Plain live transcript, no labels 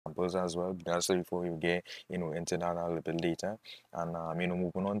examples as well. That's before we get, into that a little bit later. And,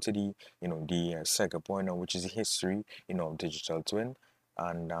 moving on to the, the second point, which is the history, of digital twin.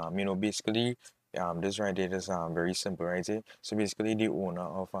 And, basically, this right here is very simple right here. So basically, the owner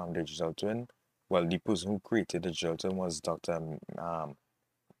of digital twin, well, the person who created digital twin was Dr.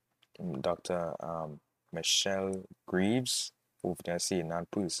 Michelle Greaves. Hope they're saying that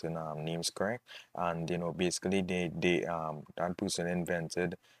person name's correct. And basically that person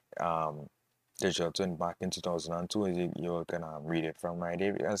invented um digital twin back in 2002. As you can read it from right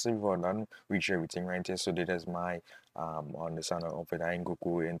there. As if we're done, reach everything right here. So that is my understanding of it. I ain't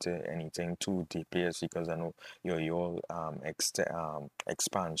go into anything too deeply because I know your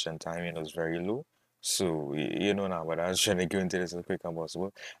expansion time is very low. So you know now, but I was trying to go into this as quick as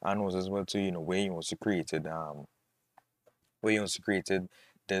possible. And was as well too, where he also created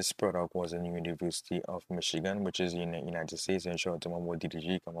this product was in University of Michigan, which is in the United States. And shout out to my boy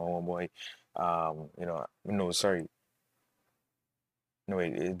DDG, come on, my boy. No, sorry, no,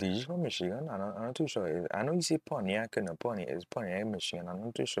 wait, is DDG from Michigan? I'm not too sure. I know you say Pontiac and Pontiac is Pontiac, Michigan. I'm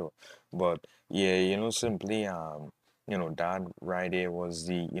not too sure, but yeah, simply that right there was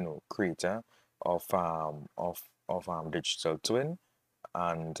the creator of digital twin.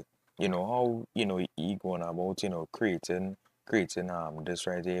 And how he going about creating this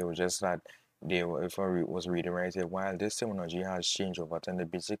right here was just that they were, if was reading right here, while this technology has changed over time, the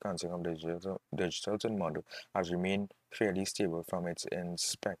basic concept of the digital twin model has remained fairly stable from its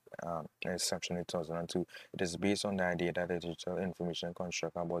inception in 2002. It is based on the idea that a digital information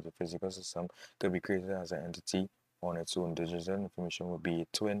construct about the physical system could be created as an entity on its own. Digital information would be a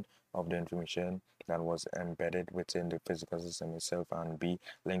twin of the information that was embedded within the physical system itself and be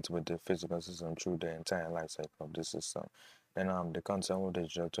linked with the physical system through the entire life cycle of the system. Then the concept of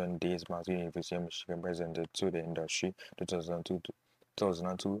digital twin dates back to the University of Michigan presented to the industry 2002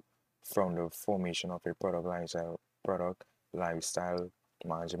 from the formation of a product lifestyle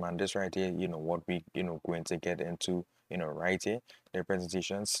management. This right here, what we going to get into, right here. The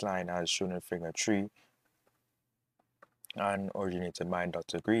presentation slide as shown in figure 3 and originated by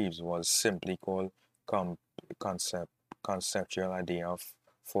Dr. Greaves was simply called com- concept conceptual idea of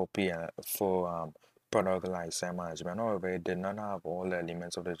for product lifecycle management. However, it did not have all the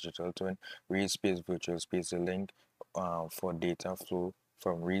elements of the digital twin, real space, virtual space, the link for data flow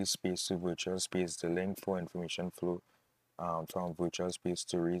from real space to virtual space, the link for information flow from virtual space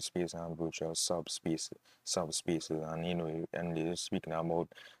to real space and virtual subspaces. And and they're speaking about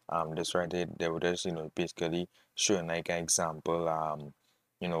this right there, they were just basically showing like an example of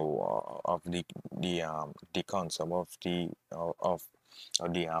the concept of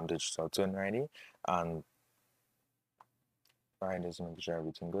the digital twin, right? And right, just making sure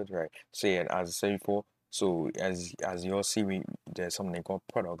everything good, right? So yeah, as I said before, so as you'll see, there's something called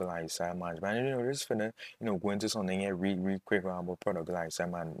product lifecycle management. And, just for the go into something here real quick about product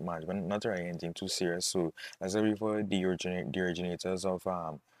lifecycle management, not really anything too serious. So as I said before, the originators of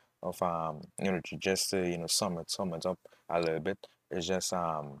just to sum it up a little bit, it's just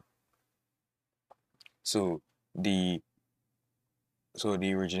so the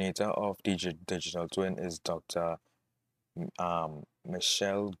the originator of digital twin is Dr.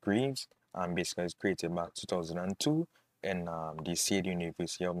 Michelle Greaves, and basically it's created back 2002 in the State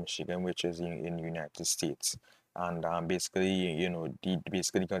University of Michigan, which is in the United States. And basically,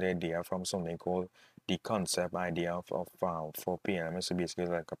 basically got the idea from something called the concept idea of 4 p.m. So basically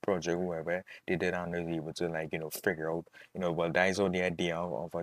like a project where they did and was able to like figure out well that is all the idea of